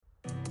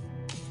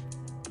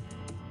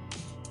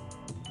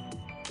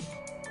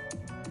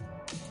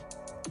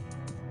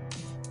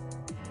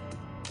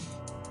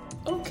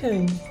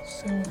Okay,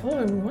 so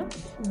hello everyone.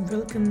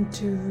 Welcome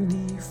to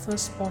the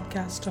first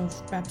podcast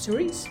of PAP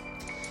series,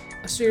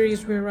 a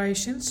series where I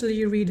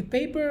essentially read a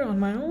paper on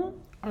my own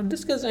or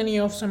discuss any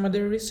of some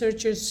other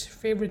researchers'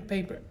 favorite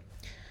paper.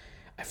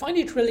 I find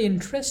it really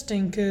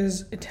interesting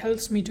because it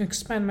helps me to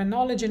expand my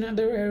knowledge in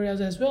other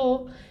areas as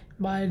well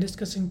by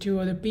discussing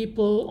to other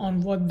people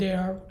on what they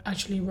are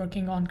actually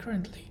working on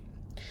currently.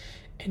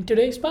 In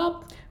today's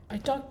PAP, I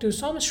talked to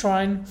Seamus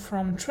Ryan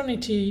from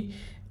Trinity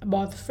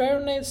about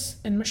fairness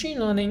in machine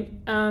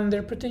learning and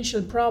their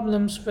potential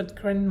problems with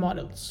current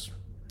models.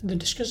 The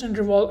discussion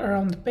revolved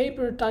around the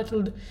paper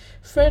titled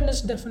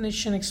Fairness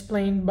Definition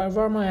Explained by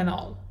Verma et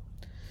al.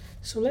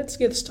 So let's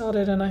get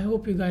started and I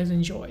hope you guys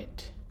enjoy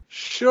it.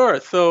 Sure.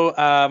 So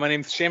my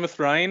name's Seamus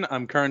Ryan.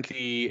 I'm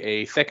currently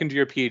a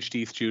second-year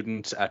PhD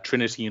student at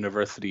Trinity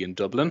University in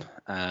Dublin.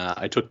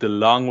 I took the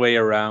long way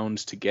around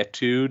to get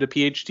to the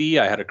PhD.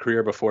 I had a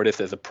career before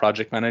this as a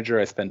project manager.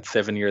 I spent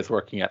 7 years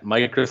working at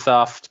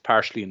Microsoft,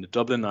 partially in the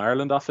Dublin,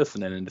 Ireland office,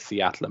 and then in the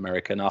Seattle,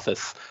 American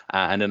office.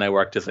 And then I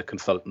worked as a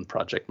consultant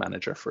project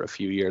manager for a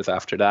few years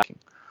after that.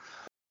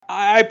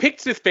 I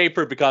picked this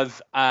paper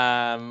because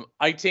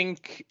I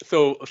think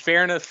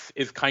fairness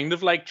is kind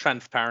of like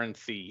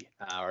transparency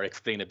or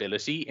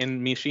explainability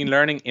in machine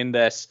learning, in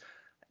that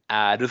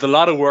there's a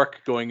lot of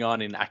work going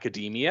on in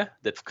academia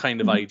that's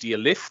kind of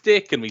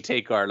idealistic, and we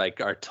take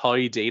our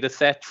toy data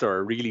sets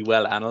or really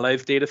well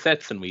analyzed data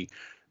sets and we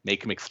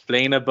make them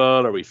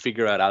explainable, or we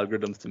figure out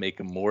algorithms to make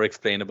them more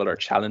explainable or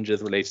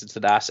challenges related to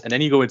that. And then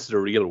you go into the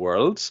real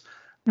world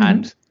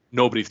and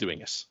nobody's doing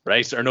it,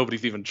 right? Or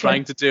nobody's even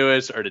trying to do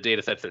it, or the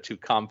data sets are too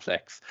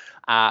complex.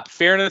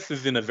 Fairness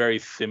is in a very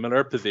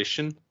similar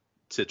position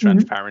to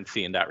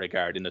transparency in that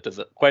regard, in that there's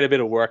quite a bit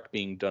of work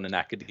being done in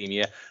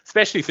academia,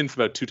 especially since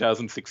about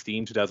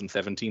 2016,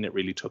 2017, it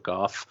really took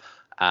off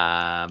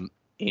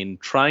in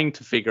trying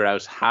to figure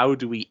out how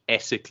do we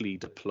ethically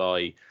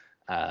deploy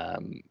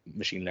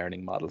machine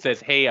learning models. It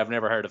says, hey, I've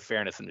never heard of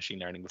fairness in machine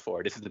learning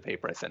before. This is the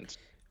paper I sent.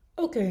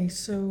 Okay,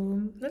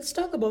 so let's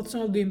talk about some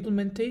of the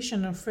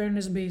implementation of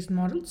fairness-based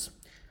models.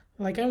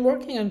 Like I'm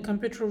working on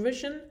computer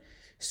vision,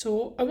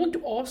 so I want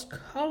to ask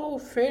how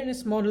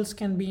fairness models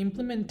can be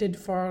implemented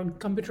for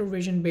computer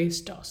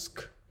vision-based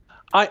tasks.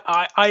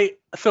 I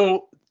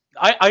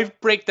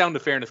break down the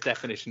fairness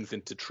definitions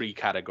into three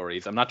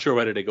categories. I'm not sure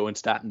whether they go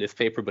into that in this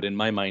paper, but in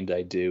my mind,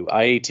 I do.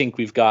 I think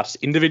we've got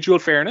individual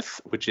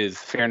fairness, which is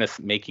fairness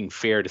making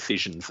fair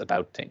decisions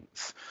about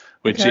things,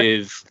 which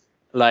is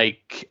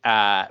like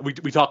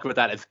we talk about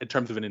that as in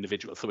terms of an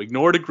individual. So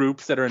ignore the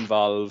groups that are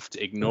involved,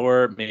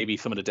 ignore maybe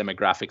some of the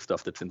demographic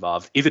stuff that's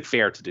involved. Is it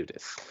fair to do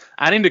this?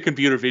 And in the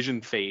computer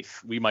vision phase,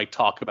 we might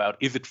talk about,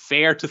 is it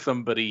fair to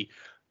somebody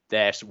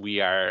that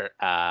we are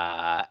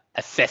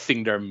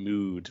assessing their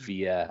mood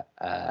via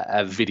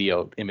a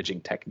video imaging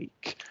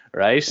technique,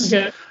 right?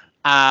 Okay.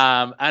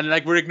 And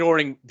like we're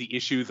ignoring the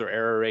issues or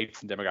error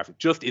rates and demographic.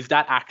 Just, is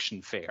that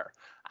action fair?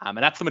 And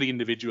that's some of the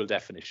individual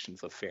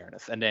definitions of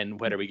fairness, and then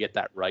whether we get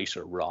that right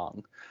or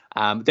wrong.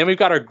 Then we've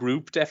got our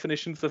group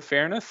definitions of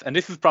fairness, and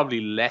this is probably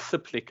less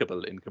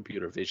applicable in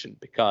computer vision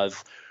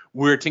because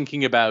we're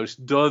thinking about,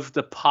 does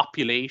the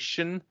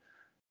population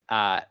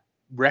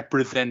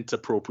represent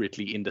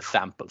appropriately in the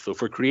sample? So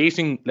if we're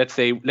creating, let's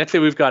say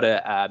we've got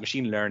a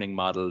machine learning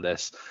model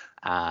that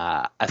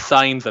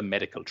assigns a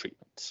medical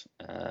treatment,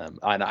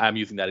 and I'm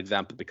using that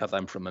example because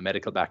I'm from a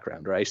medical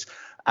background, right?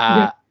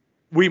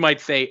 We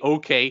might say,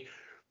 okay,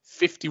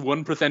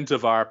 51%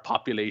 of our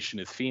population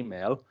is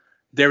female.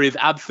 There is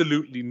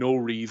absolutely no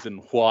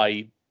reason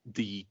why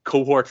the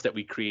cohorts that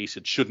we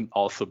created shouldn't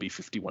also be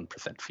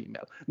 51%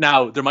 female.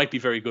 Now, there might be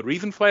very good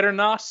reasons why they're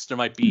not. There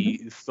might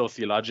be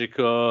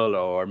sociological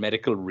or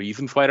medical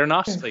reasons why they're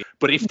not.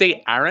 But if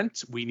they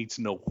aren't, we need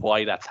to know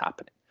why that's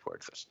happening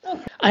towards it.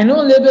 I know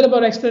a little bit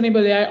about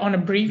explainable AI on a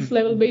brief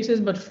level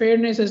basis, but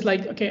fairness is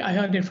like, okay, I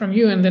heard it from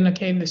you, and then,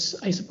 okay,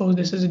 I suppose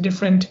this is a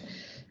different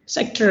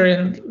sector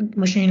in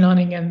machine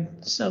learning and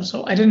stuff.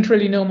 So I didn't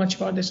really know much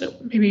about this. So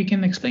maybe you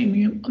can explain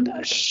me on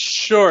that.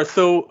 Sure.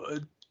 So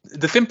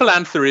the simple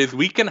answer is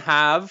we can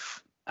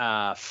have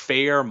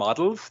fair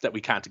models that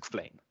we can't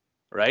explain,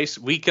 right?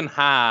 We can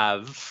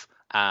have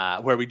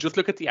where we just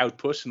look at the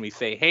output and we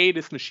say, hey,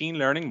 this machine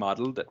learning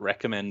model that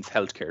recommends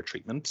healthcare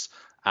treatment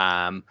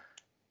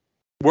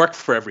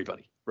works for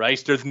everybody,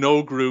 right? There's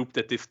no group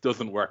that this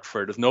doesn't work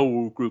for. There's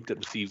no group that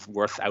receives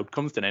worse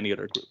outcomes than any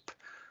other group.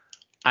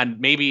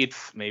 And maybe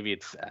it's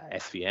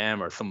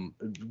SVM or some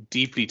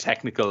deeply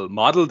technical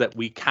model that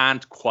we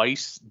can't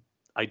quite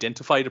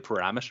identify the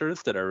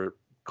parameters that are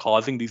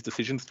causing these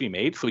decisions to be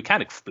made. So we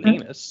can't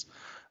explain it,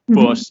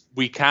 but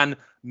we can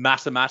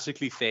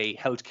mathematically say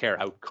healthcare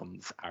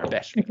outcomes are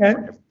better for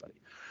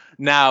everybody.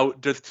 Now,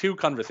 there's two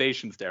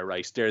conversations there,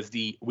 right? There's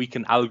we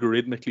can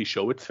algorithmically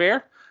show it's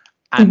fair.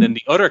 And then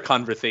the other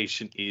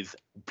conversation is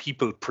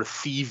people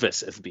perceive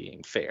it as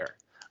being fair.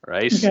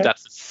 Right?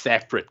 That's a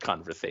separate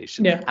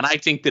conversation. And I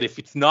think that if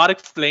it's not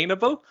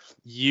explainable,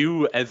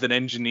 you as an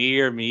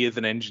engineer, me as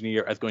an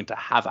engineer, is going to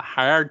have a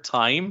hard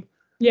time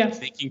Yeah.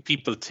 making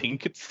people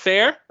think it's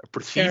fair or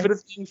perceive Sure. it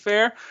as being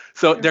fair.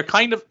 So Sure.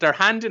 they're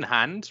hand in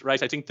hand,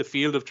 right? I think the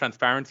field of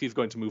transparency is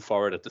going to move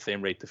forward at the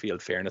same rate the field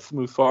of fairness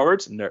moves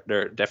forward, and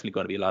they're definitely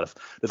going to be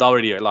there's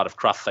already a lot of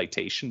cross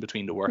citation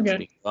between the works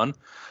being done.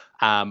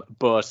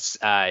 But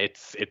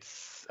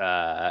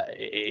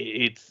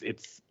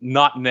it's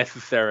not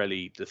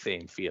necessarily the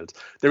same field.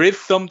 There is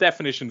some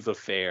definitions of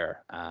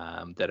fair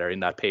that are in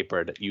that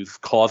paper that use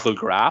causal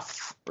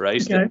graphs,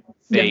 right? Okay. That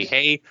say,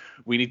 hey,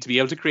 we need to be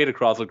able to create a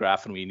causal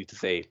graph, and we need to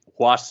say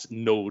what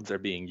nodes are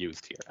being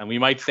used here. And we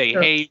might say,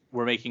 hey,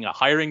 we're making a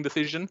hiring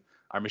decision.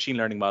 Our machine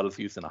learning model is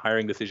used in a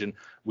hiring decision.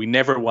 We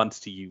never want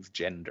to use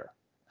gender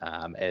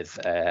as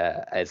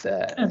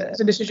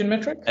a decision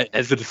metric.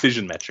 As a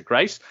decision metric,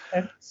 right?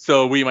 Okay.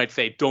 So we might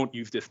say, don't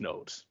use this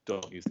node.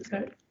 Don't use this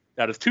node.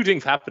 Now, there's two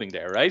things happening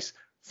there, right?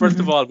 First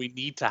of all, we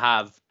need to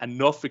have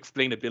enough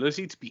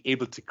explainability to be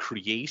able to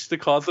create the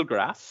causal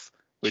graph,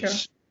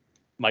 which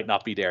might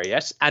not be there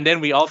yet. And then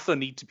we also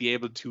need to be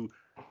able to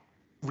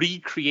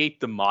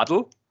recreate the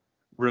model,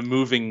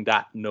 removing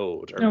that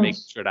node or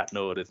making sure that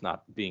node is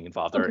not being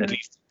involved, or at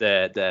least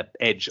the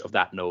edge of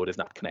that node is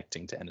not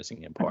connecting to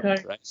anything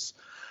important, right?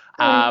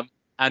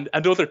 And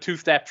those are two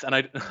steps. And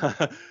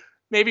I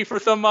maybe for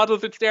some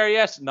models it's there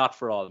yet, not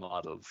for all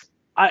models.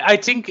 I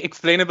think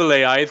explainable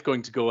AI is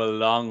going to go a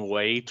long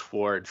way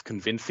towards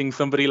convincing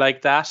somebody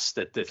like that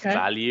there's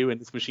value in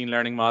this machine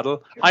learning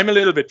model. I'm a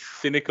little bit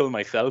cynical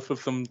myself of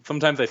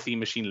sometimes I see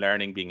machine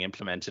learning being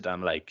implemented.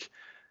 I'm like,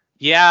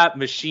 yeah,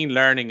 machine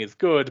learning is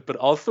good, but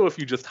also if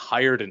you just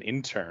hired an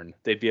intern,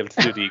 they'd be able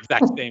to do the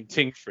exact same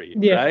thing for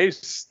you,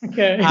 right?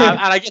 Okay. And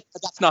I guess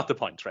that's not the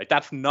point, right?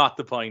 That's not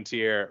the point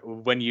here.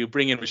 When you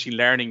bring in machine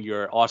learning,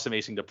 you're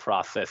automating the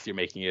process. You're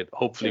making it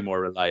hopefully more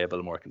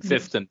reliable, more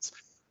consistent.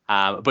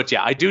 But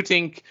yeah, I do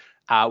think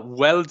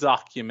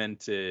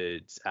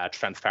well-documented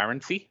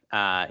transparency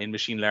in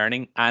machine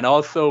learning, and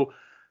also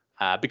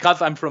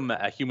because I'm from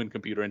a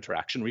human-computer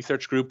interaction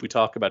research group, we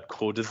talk about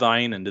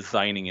co-design and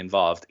designing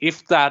involved.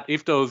 If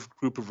those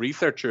group of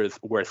researchers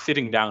were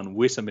sitting down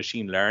with a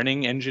machine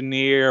learning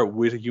engineer,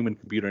 with a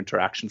human-computer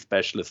interaction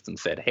specialist, and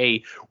said,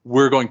 "Hey,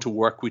 we're going to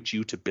work with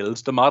you to build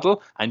the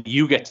model, and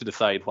you get to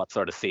decide what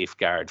sort of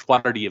safeguards,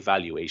 what are the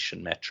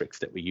evaluation metrics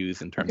that we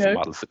use in terms of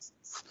model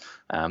success,"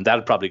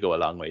 that'll probably go a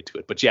long way to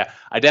it. But yeah,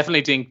 I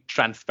definitely think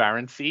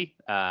transparency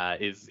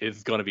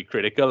is going to be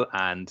critical,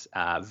 and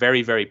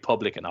very, very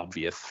public and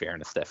obvious fairness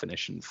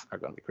definitions are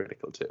going to be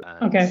critical too.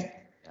 Okay.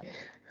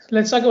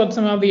 Let's talk about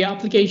some of the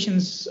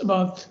applications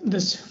about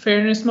this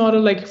fairness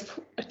model. Like,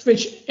 at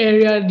which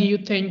area do you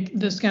think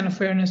this kind of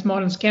fairness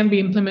models can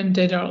be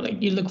implemented, or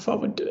like you look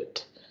forward to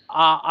it?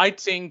 I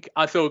think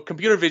so.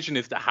 Computer vision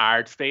is the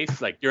hard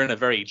space. Like, you're in a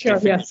very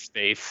difficult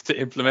space to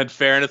implement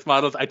fairness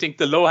models. I think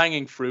the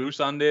low-hanging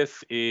fruit on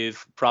this is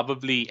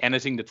probably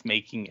anything that's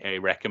making a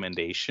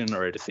recommendation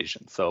or a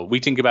decision. So we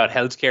think about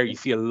healthcare. You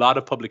see a lot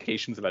of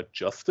publications about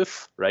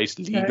justice, right?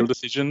 Legal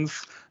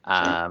decisions,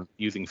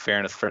 using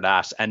fairness for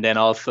that. And then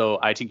also,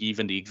 I think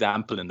even the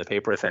example in the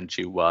paper I sent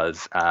you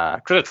was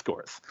credit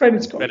scores.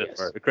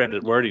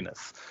 Credit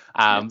worthiness.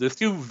 There's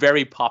two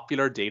very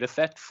popular data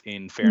sets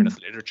in fairness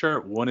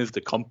literature. One is the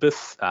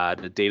Compass,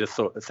 the data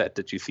set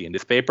that you see in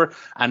this paper,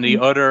 and the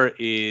other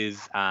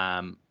is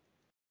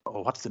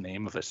what's the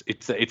name of it?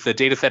 It's a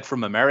data set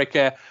from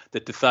America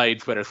that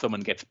decides whether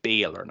someone gets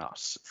bail or not.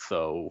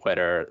 So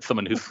whether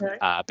someone who's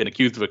been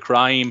accused of a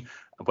crime,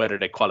 whether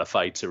they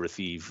qualify to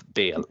receive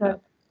bail.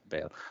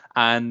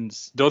 And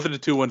those are the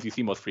two ones you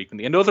see most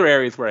frequently. And those are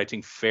areas where I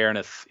think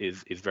fairness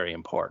is very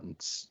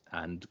important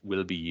and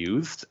will be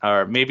used.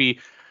 Or maybe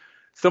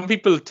some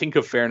people think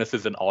of fairness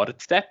as an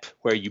audit step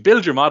where you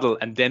build your model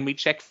and then we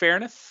check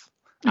fairness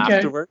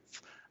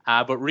afterwards.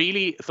 But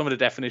really, some of the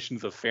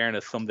definitions of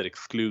fairness, some that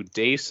exclude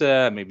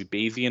data, maybe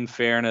Bayesian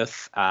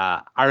fairness,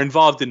 are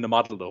involved in the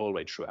model the whole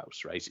way throughout,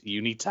 right?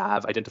 You need to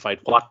have identified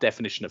what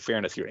definition of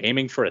fairness you're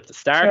aiming for at the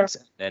start,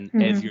 and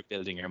then as you're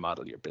building your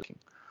model, you're building.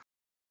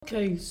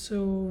 Okay,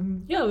 so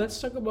yeah, let's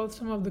talk about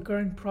some of the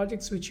current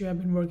projects which you have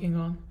been working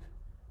on.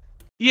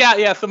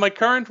 Yeah. So my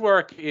current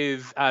work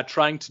is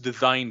trying to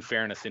design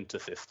fairness into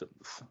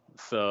systems.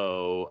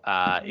 So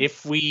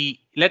if we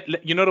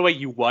you know the way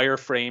you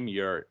wireframe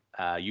your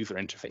user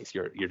interface,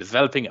 you're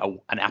developing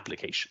an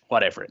application,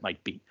 whatever it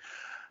might be.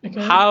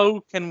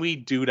 How can we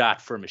do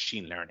that for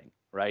machine learning,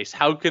 right?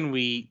 How can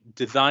we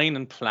design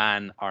and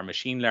plan our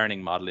machine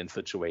learning model in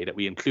such a way that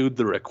we include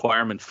the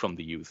requirements from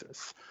the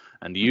users?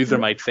 And the user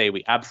might say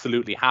we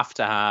absolutely have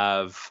to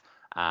have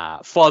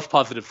false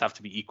positives have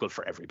to be equal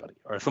for everybody,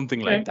 or something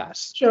like that.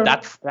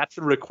 That's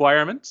a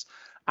requirement.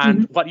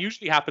 And what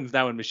usually happens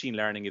now in machine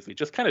learning is we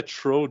just kind of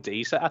throw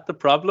data at the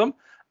problem,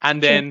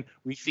 and then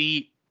we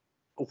see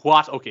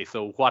what's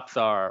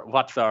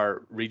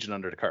our region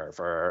under the curve,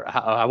 or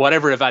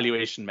whatever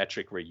evaluation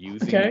metric we're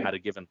using at a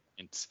given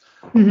point.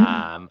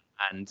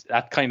 And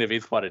that kind of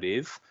is what it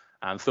is.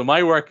 So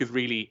my work is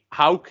really,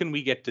 how can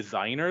we get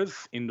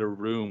designers in the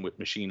room with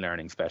machine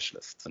learning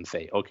specialists and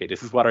say, okay,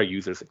 this is what our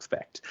users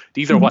expect.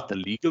 These are what the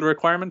legal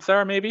requirements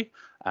are, maybe.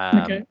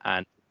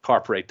 And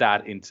incorporate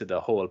that into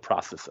the whole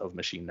process of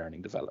machine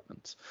learning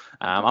development.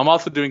 I'm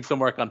also doing some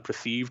work on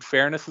perceived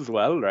fairness as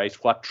well, right?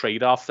 What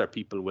trade-offs are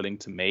people willing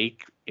to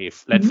make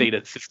if, let's say,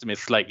 the system is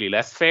slightly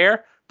less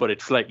fair, but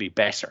it's slightly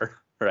better,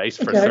 right?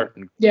 For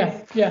certain.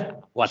 Yeah.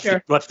 What's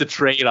the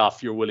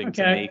trade-off you're willing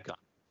to make on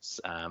this?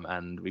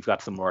 And we've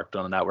got some work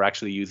done on that. We're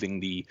actually using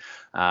the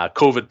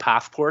COVID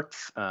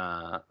passports.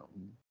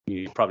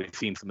 You've probably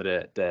seen some of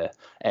the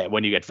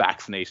when you get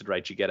vaccinated,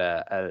 right? You get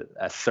a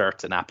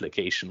cert, an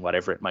application,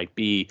 whatever it might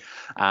be.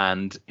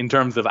 And in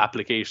terms of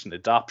application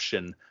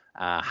adoption,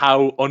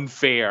 how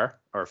unfair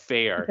or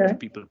fair do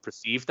people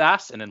perceive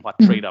that, and then what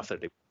trade-offs are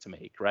they to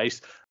make, right?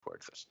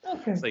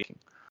 Okay.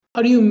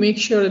 How do you make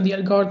sure that the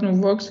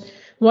algorithm works?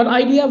 One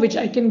idea which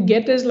I can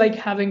get is like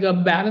having a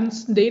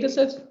balanced data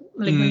set,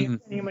 like when you're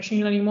training a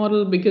machine learning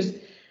model, because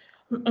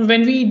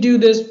when we do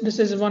this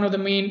is one of the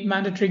main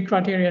mandatory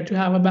criteria to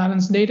have a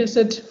balanced data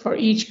set for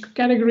each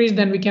categories.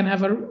 Then we can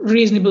have a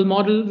reasonable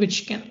model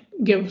which can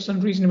give some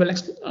reasonable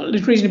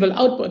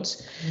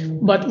outputs.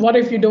 But what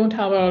if you don't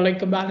have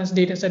a balanced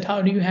data set?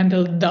 How do you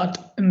handle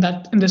that in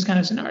this kind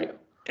of scenario?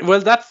 Well,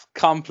 that's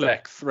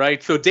complex,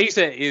 right? So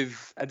data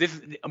is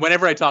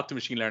whenever I talk to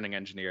machine learning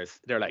engineers,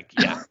 they're like,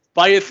 yeah,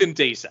 bias in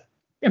data.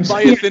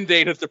 Bias in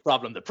data is the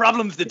problem. The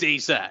problem's the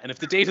data. And if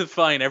the data is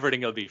fine,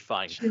 everything will be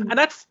fine. And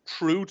that's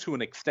true to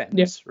an extent,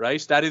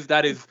 right? That is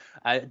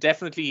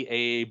definitely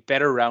a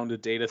better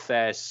rounded data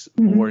set,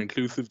 more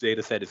inclusive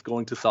data set is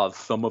going to solve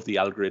some of the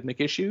algorithmic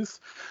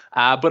issues.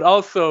 But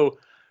also,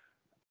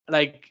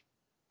 like,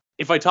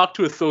 if I talk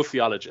to a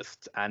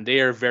sociologist and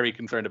they are very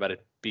concerned about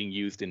it being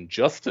used in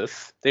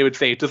justice, they would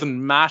say it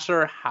doesn't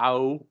matter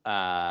how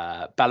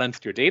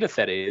balanced your data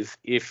set is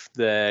if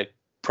the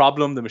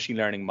problem the machine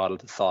learning model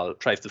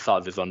tries to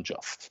solve is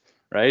unjust,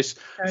 right?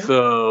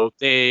 So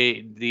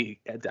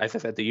as I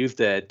said, they use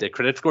the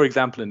credit score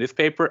example in this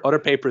paper. Other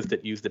papers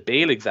that use the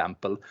bail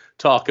example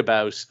talk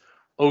about,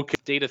 okay,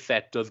 data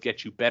set does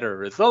get you better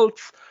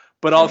results,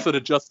 but also the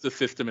justice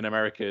system in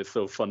America is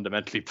so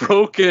fundamentally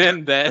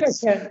broken that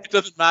it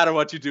doesn't matter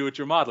what you do with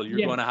your model, you're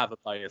going to have a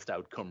biased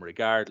outcome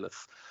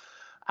regardless.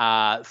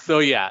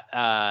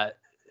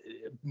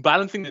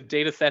 Balancing the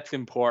data set's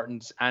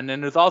important, and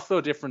then there's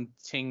also different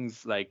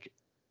things like,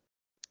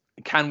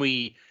 can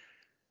we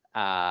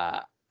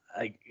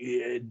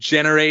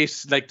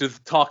generate, like, there's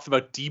talks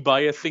about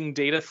debiasing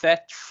data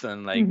sets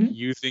and like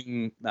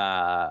using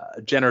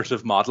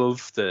generative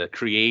models to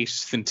create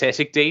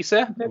synthetic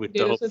data with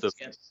the hopes of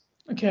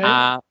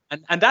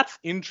and that's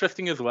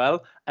interesting as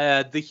well.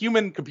 The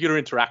human computer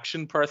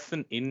interaction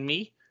person in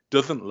me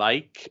doesn't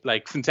like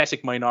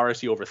synthetic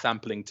minority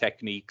oversampling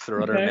techniques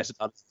or other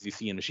methodologies you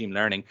see in machine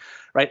learning,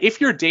 right? If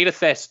your data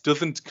set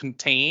doesn't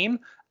contain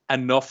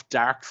enough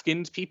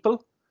dark-skinned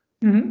people,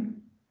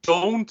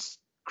 don't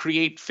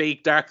create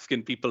fake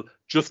dark-skinned people.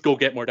 Just go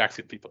get more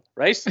dark-skinned people,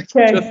 right? Just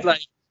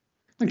like,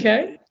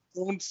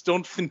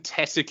 don't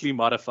synthetically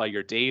modify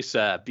your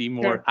data. Be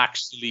more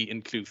actually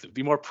inclusive.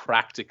 Be more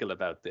practical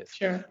about this.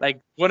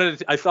 Like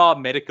I saw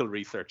medical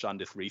research on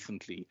this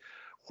recently,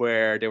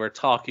 where they were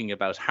talking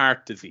about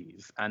heart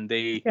disease, and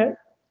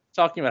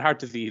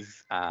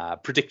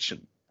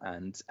prediction,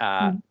 and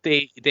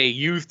they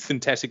used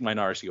synthetic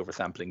minority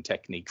oversampling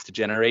techniques to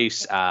generate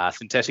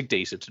synthetic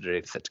data to the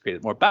data set to create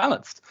it more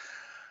balanced.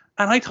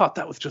 And I thought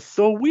that was just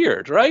so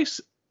weird, right?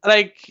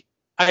 Like,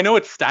 I know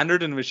it's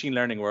standard in the machine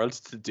learning world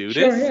to do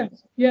this.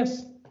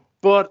 Yes.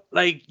 But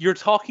like, you're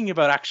talking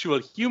about actual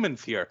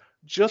humans here.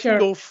 Just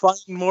go find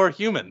more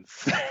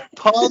humans.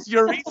 Pause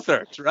your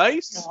research,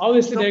 right?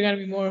 Obviously, they're going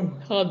to be more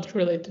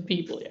health-related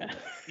people,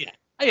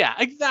 Yeah,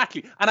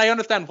 exactly. And I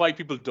understand why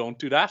people don't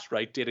do that,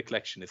 right? Data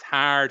collection is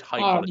hard, high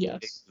quality data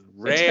is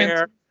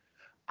rare,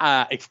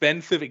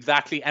 expensive,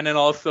 exactly. And then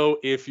also,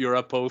 if you're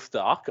a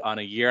postdoc on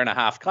a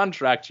 1.5-year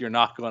contract, you're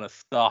not going to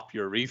stop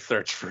your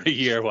research for a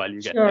year while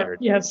you get better.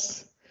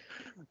 Yes.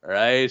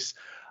 Right.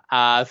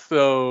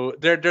 So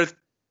there's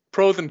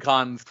pros and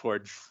cons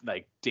towards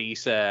like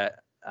data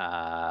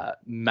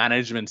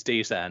management,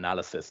 data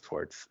analysis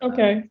towards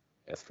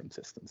from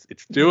systems.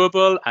 It's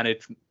doable and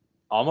it's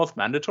almost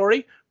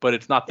mandatory, but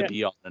it's not the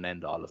be all and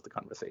end all of the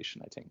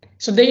conversation, I think.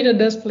 So data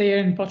does play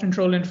an important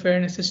role in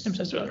fairness systems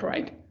as well,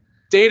 right?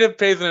 Data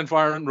plays an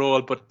important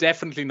role, but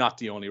definitely not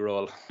the only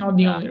role. Not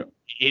the only role.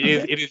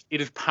 It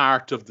is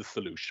part of the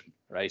solution,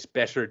 right?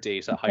 Better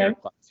data, higher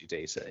quality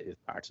data is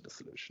part of the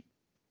solution.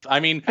 I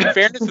mean,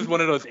 fairness is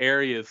one of those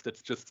areas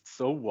that's just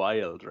so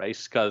wild, right?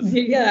 Because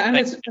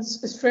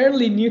it's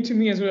fairly new to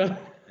me as well.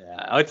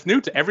 Yeah, it's new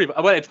to everybody.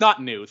 Well, it's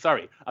not new.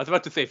 Sorry, I was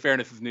about to say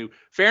fairness is new.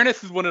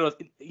 Fairness is one of those.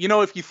 You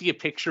know, if you see a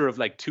picture of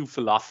like two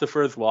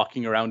philosophers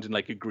walking around in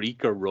like a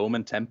Greek or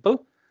Roman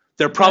temple,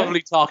 they're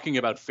probably talking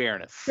about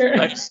fairness.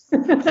 Right?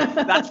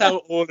 That's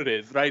how old it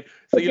is, right?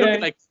 So you look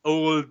at like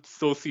old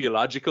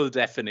sociological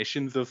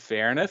definitions of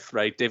fairness,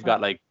 right? They've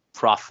got like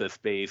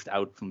process-based,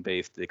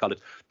 outcome-based. They call it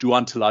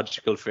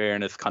deontological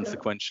fairness,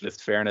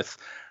 consequentialist fairness.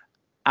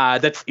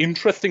 That's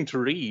interesting to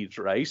read,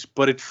 right?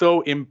 But it's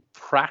so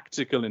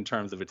impractical in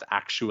terms of its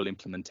actual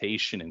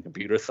implementation in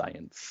computer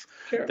science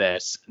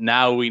that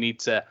now we need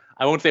to.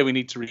 I won't say we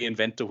need to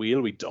reinvent the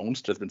wheel. We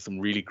don't. There's been some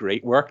really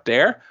great work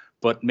there,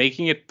 but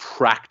making it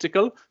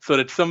practical so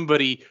that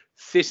somebody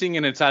sitting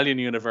in Italian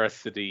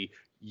university,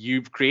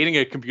 you creating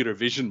a computer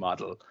vision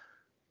model.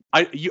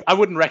 I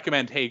wouldn't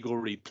recommend, hey, go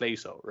read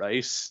Plato,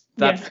 right?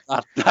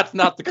 That's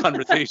not the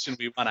conversation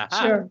we want to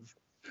have. Sure.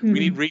 We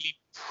need really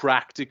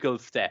practical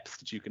steps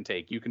that you can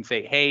take. You can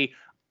say, hey,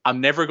 I'm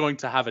never going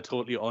to have a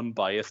totally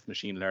unbiased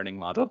machine learning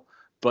model,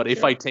 but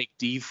if I take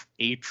these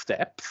 8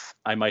 steps,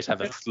 I might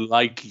have a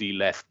slightly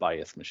less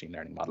biased machine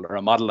learning model, or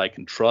a model I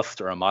can trust,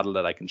 or a model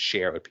that I can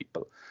share with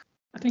people.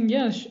 I think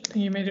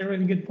you made a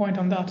really good point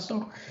on that.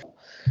 So.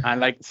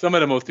 And like some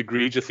of the most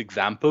egregious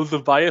examples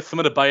of bias, some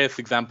of the bias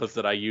examples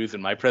that I use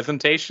in my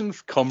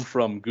presentations come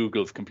from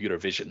Google's computer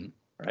vision.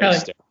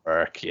 Right? Their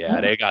work.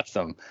 They got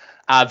some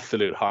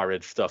absolute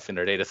horrid stuff in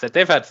their data set.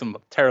 They've had some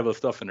terrible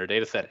stuff in their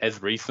data set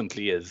as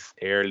recently as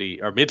early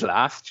or mid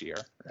last year,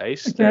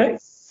 right? Okay.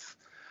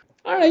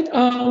 All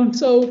right.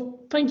 So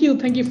thank you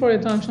for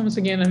your time, Seamus,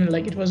 again. I mean,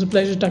 like, it was a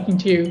pleasure talking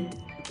to you.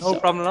 No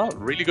problem at all.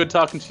 Really good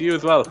talking to you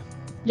as well.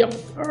 Yep.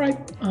 All right.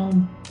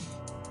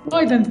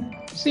 Bye then.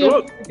 See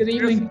you. Good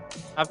evening.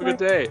 Have a good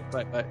day.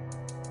 Bye.